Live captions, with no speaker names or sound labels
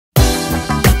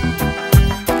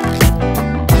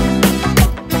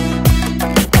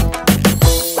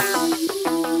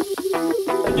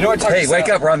want to talk Hey, wake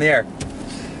up, we're on the air.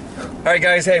 All right,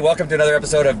 guys, hey, welcome to another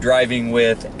episode of Driving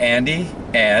with Andy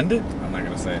and... I'm not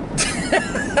going to say it.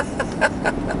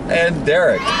 and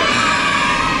Derek.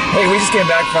 Hey, we just came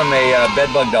back from a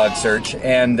bedbug dog search,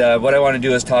 and what I want to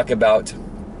do is talk about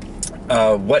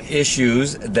what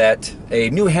issues that a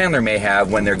new handler may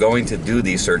have when they're going to do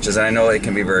these searches. And I know it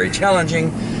can be very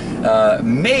challenging.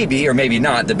 Maybe or maybe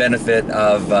not the benefit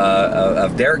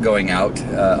of Derek going out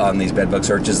on these bedbug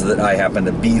searches that I happen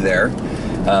to be there.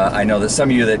 I know that some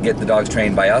of you that get the dogs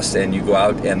trained by us and you go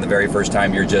out and the very first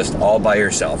time you're just all by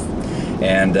yourself.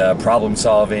 And problem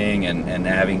solving and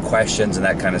having questions and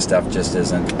that kind of stuff just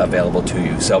isn't available to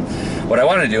you. So what I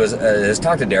want to do is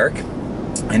talk to Derek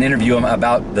and interview him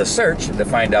about the search to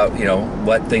find out, you know,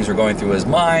 what things were going through his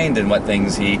mind and what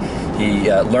things he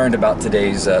learned about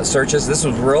today's searches. This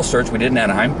was a real search we did in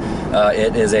Anaheim.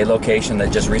 It is a location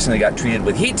that just recently got treated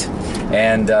with heat,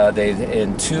 and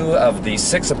in 2 of the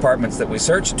 6 apartments that we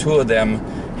searched, 2 of them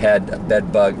had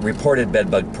reported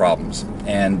bedbug problems,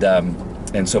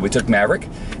 and so we took Maverick.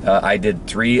 I did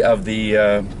 3 of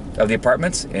the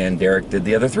apartments, and Derek did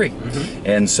the other 3. Mm-hmm.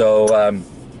 And so,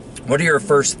 what are your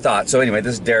first thoughts? So anyway,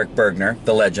 this is Derek Bergner,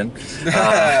 the legend.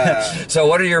 So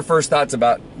what are your first thoughts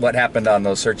about what happened on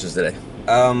those searches today?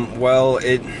 Well,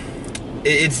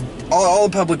 it's all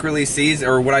the public really sees,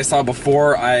 or what I saw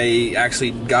before I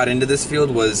actually got into this field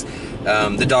was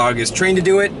the dog is trained to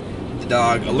do it. The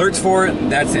dog alerts for it.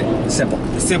 That's it.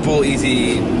 Simple,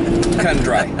 easy, cut and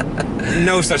dry.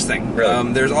 No such thing.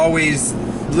 Really? There's always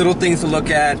little things to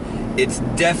look at. It's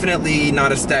definitely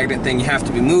not a stagnant thing. You have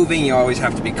to be moving. You always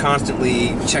have to be constantly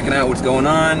checking out what's going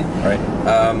on. Right.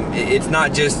 It's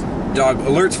not just dog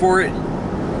alerts for it.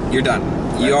 You're done.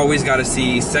 Right. You always got to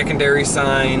see secondary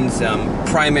signs,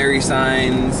 primary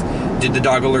signs. Did the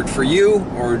dog alert for you,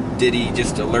 or did he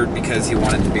just alert because he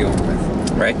wanted to be over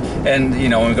with? Right. And, you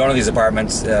know, when we go to these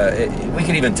apartments, we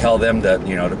can even tell them to,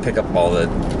 you know, to pick up all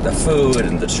the food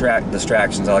and the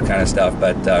distractions, all that kind of stuff,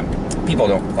 but people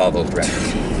don't follow those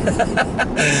directions.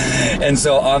 And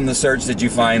so on the search, did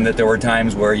you find that there were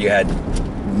times where you had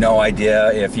no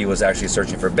idea if he was actually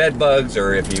searching for bed bugs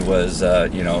or if he was,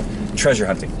 you know, treasure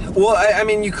hunting? Well, I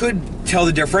mean, you could tell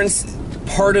the difference.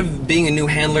 Part of being a new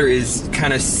handler is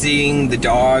kind of seeing the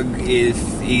dog if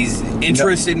he's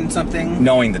interested in something.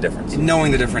 Knowing the difference.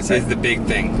 Knowing the difference is the big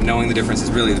thing. Knowing the difference is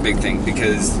really the big thing,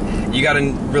 because you got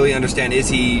to really understand, is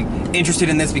he interested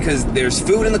in this because there's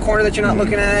food in the corner that you're not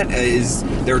looking at? Is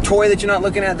there a toy that you're not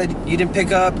looking at that you didn't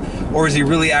pick up? Or is he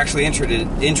really actually interested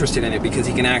in it because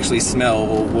he can actually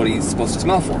smell what he's supposed to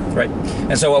smell for? Right.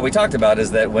 And so what we talked about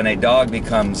is that when a dog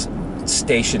becomes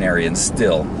stationary and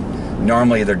still,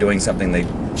 normally they're doing something they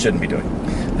shouldn't be doing.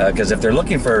 Because if they're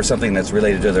looking for something that's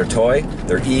related to their toy,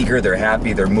 they're eager, they're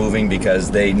happy, they're moving because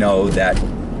they know that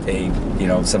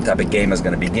some type of game is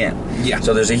going to begin. Yeah.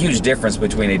 So there's a huge difference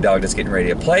between a dog that's getting ready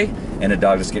to play and a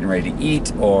dog that's getting ready to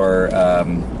eat or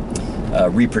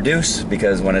reproduce,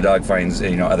 because when a dog finds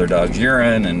other dogs'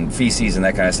 urine and feces and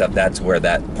that kind of stuff, that's where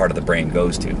that part of the brain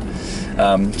goes to.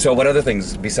 So what other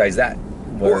things besides that?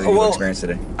 What were your experience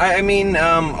today? I mean,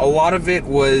 a lot of it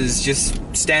was just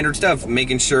standard stuff,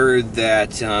 making sure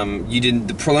that you did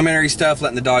the preliminary stuff,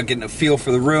 letting the dog get a feel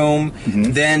for the room,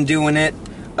 then doing it.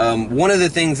 One of the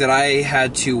things that I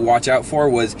had to watch out for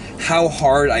was how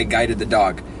hard I guided the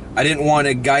dog. I didn't want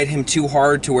to guide him too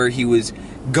hard to where he was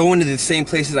going to the same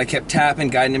places I kept tapping,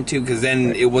 guiding him to, because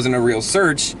then it wasn't a real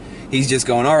search. He's just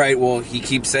going, all right, well, he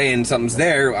keeps saying something's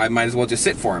there, I might as well just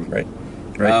sit for him. Right.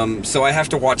 So I have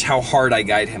to watch how hard I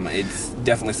guide him. It's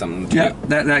definitely something to do.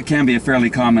 That can be a fairly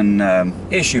common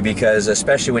issue, because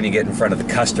especially when you get in front of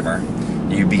the customer,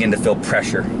 you begin to feel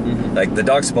pressure. Like the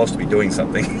dog's supposed to be doing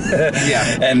something.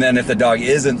 Yeah. And then if the dog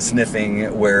isn't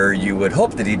sniffing where you would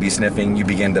hope that he'd be sniffing, you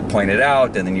begin to point it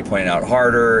out, and then you point it out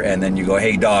harder, and then you go,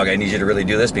 hey dog, I need you to really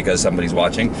do this because somebody's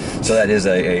watching. So that is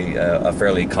a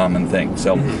fairly common thing.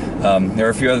 So there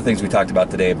are a few other things we talked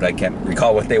about today, but I can't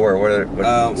recall what they were.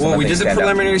 Well, we did the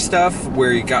preliminary stuff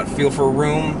where you got feel for a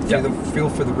room, feel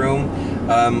for the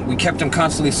room. We kept him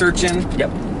constantly searching.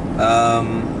 Yep.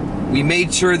 We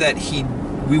made sure that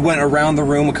we went around the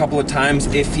room a couple of times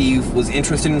if he was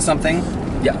interested in something.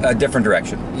 Yeah, a different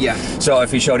direction. Yeah. So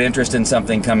if he showed interest in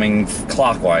something coming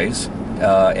clockwise,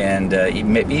 and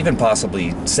even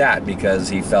possibly sat because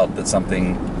he felt that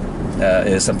something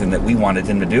is something that we wanted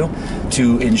him to do,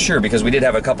 to ensure, because we did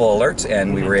have a couple alerts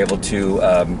and we were able to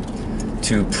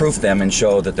proof them and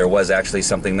show that there was actually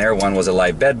something there. One was a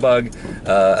live bed bug.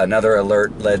 Another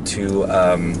alert led to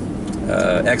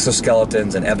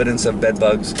exoskeletons and evidence of bed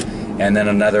bugs, and then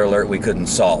another alert we couldn't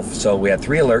solve. So we had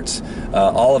 3 alerts.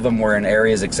 All of them were in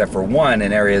areas except for one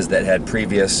in areas that had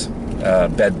previous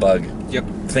bed bug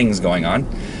things going on.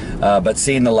 But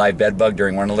seeing the live bed bug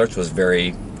during one of the alerts was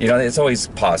very, you know, it's always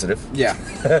positive. Yeah.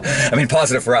 I mean,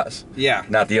 positive for us. Yeah.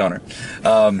 Not the owner.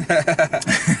 Oh, poor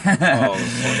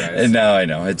guys. No, I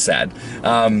know, it's sad.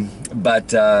 But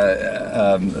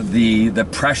the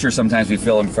pressure sometimes we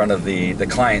feel in front of the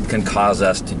client can cause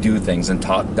us to do things and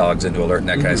talk dogs into alert and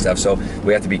that kind of stuff. So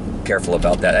we have to be careful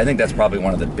about that. I think that's probably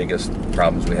one of the biggest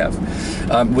problems we have.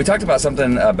 We talked about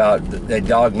something about a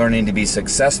dog learning to be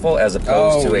successful as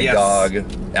opposed to a dog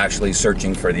actually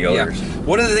searching for the odors. Yeah.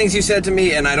 One of the things you said to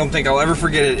me, and I don't think I'll ever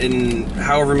forget it in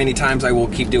however many times I will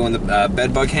keep doing the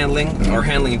bed bug handling, or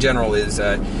handling in general, is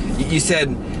you said,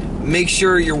 make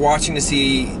sure you're watching to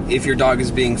see if your dog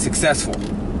is being successful.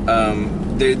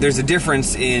 There's a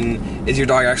difference in, is your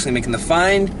dog actually making the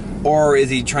find, or is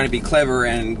he trying to be clever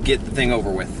and get the thing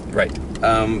over with? Right.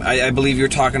 I believe you're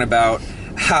talking about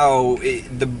how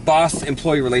the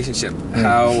boss-employee relationship,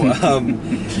 how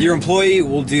your employee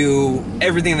will do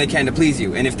everything they can to please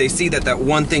you, and if they see that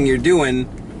one thing you're doing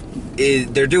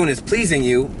is pleasing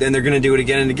you, then they're going to do it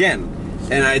again and again.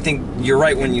 And I think you're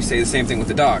right when you say the same thing with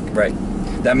the dog. Right.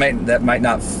 That might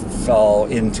not fall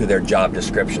into their job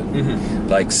description,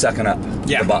 like sucking up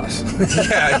the boss.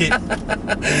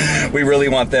 We really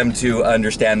want them to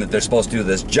understand that they're supposed to do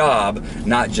this job,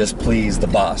 not just please the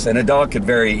boss. And a dog could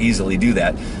very easily do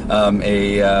that.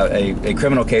 A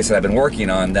criminal case that I've been working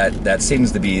on, that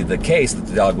seems to be the case, that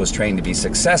the dog was trained to be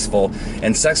successful.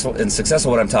 And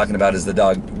successful, what I'm talking about is the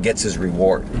dog gets his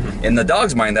reward. In the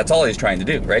dog's mind, that's all he's trying to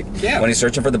do, right? Yeah. When he's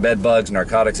searching for the bed bugs,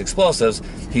 narcotics, explosives,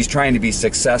 he's trying to be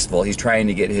successful. He's trying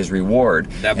to get his reward.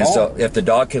 That ball. And so if the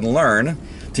dog can learn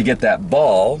to get that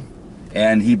ball,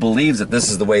 and he believes that this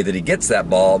is the way that he gets that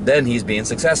ball, then he's being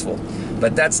successful.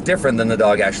 But that's different than the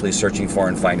dog actually searching for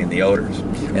and finding the odors.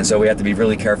 And so we have to be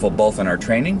really careful both in our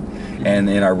training and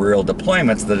in our real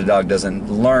deployments that a dog doesn't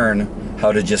learn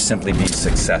how to just simply be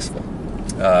successful,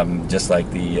 just like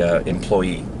the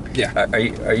employee. Yeah.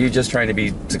 Are you just trying to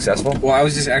be successful? Well, I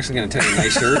was just actually going to tell you,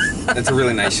 nice shirt. That's a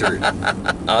really nice shirt.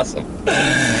 Awesome.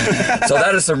 So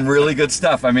that is some really good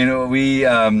stuff. I mean, we, you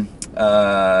know,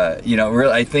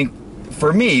 really, I think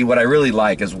for me, what I really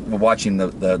like is watching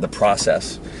the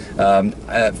process.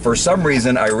 For some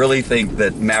reason, I really think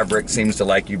that Maverick seems to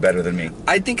like you better than me.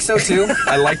 I think so too.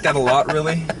 I like that a lot,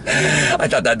 really. I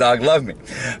thought that dog loved me,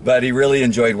 but he really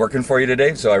enjoyed working for you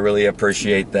today. So I really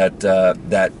appreciate that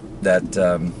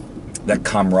that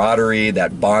camaraderie,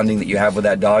 that bonding that you have with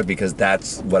that dog, because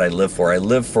that's what I live for. I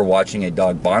live for watching a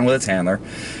dog bond with its handler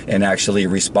and actually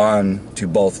respond to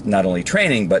both not only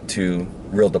training but to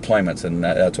real deployments, and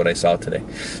that's what I saw today.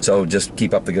 So just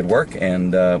keep up the good work,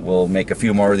 and we'll make a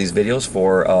few more of these videos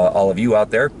for all of you out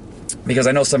there, because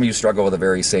I know some of you struggle with the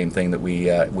very same thing that we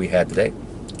had today.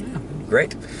 Yeah.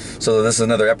 Great. So this is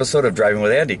another episode of Driving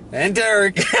with Andy. And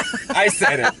Derek. I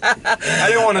said it. I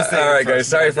didn't want to say it. All right, guys.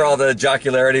 Sorry for all the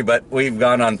jocularity, but we've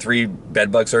gone on 3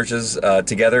 bed bug searches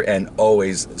together, and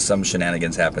always some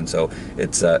shenanigans happen. So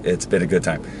it's been a good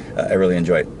time. I really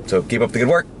enjoy it. So keep up the good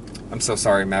work. I'm so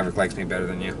sorry Maverick likes me better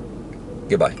than you.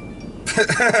 Goodbye.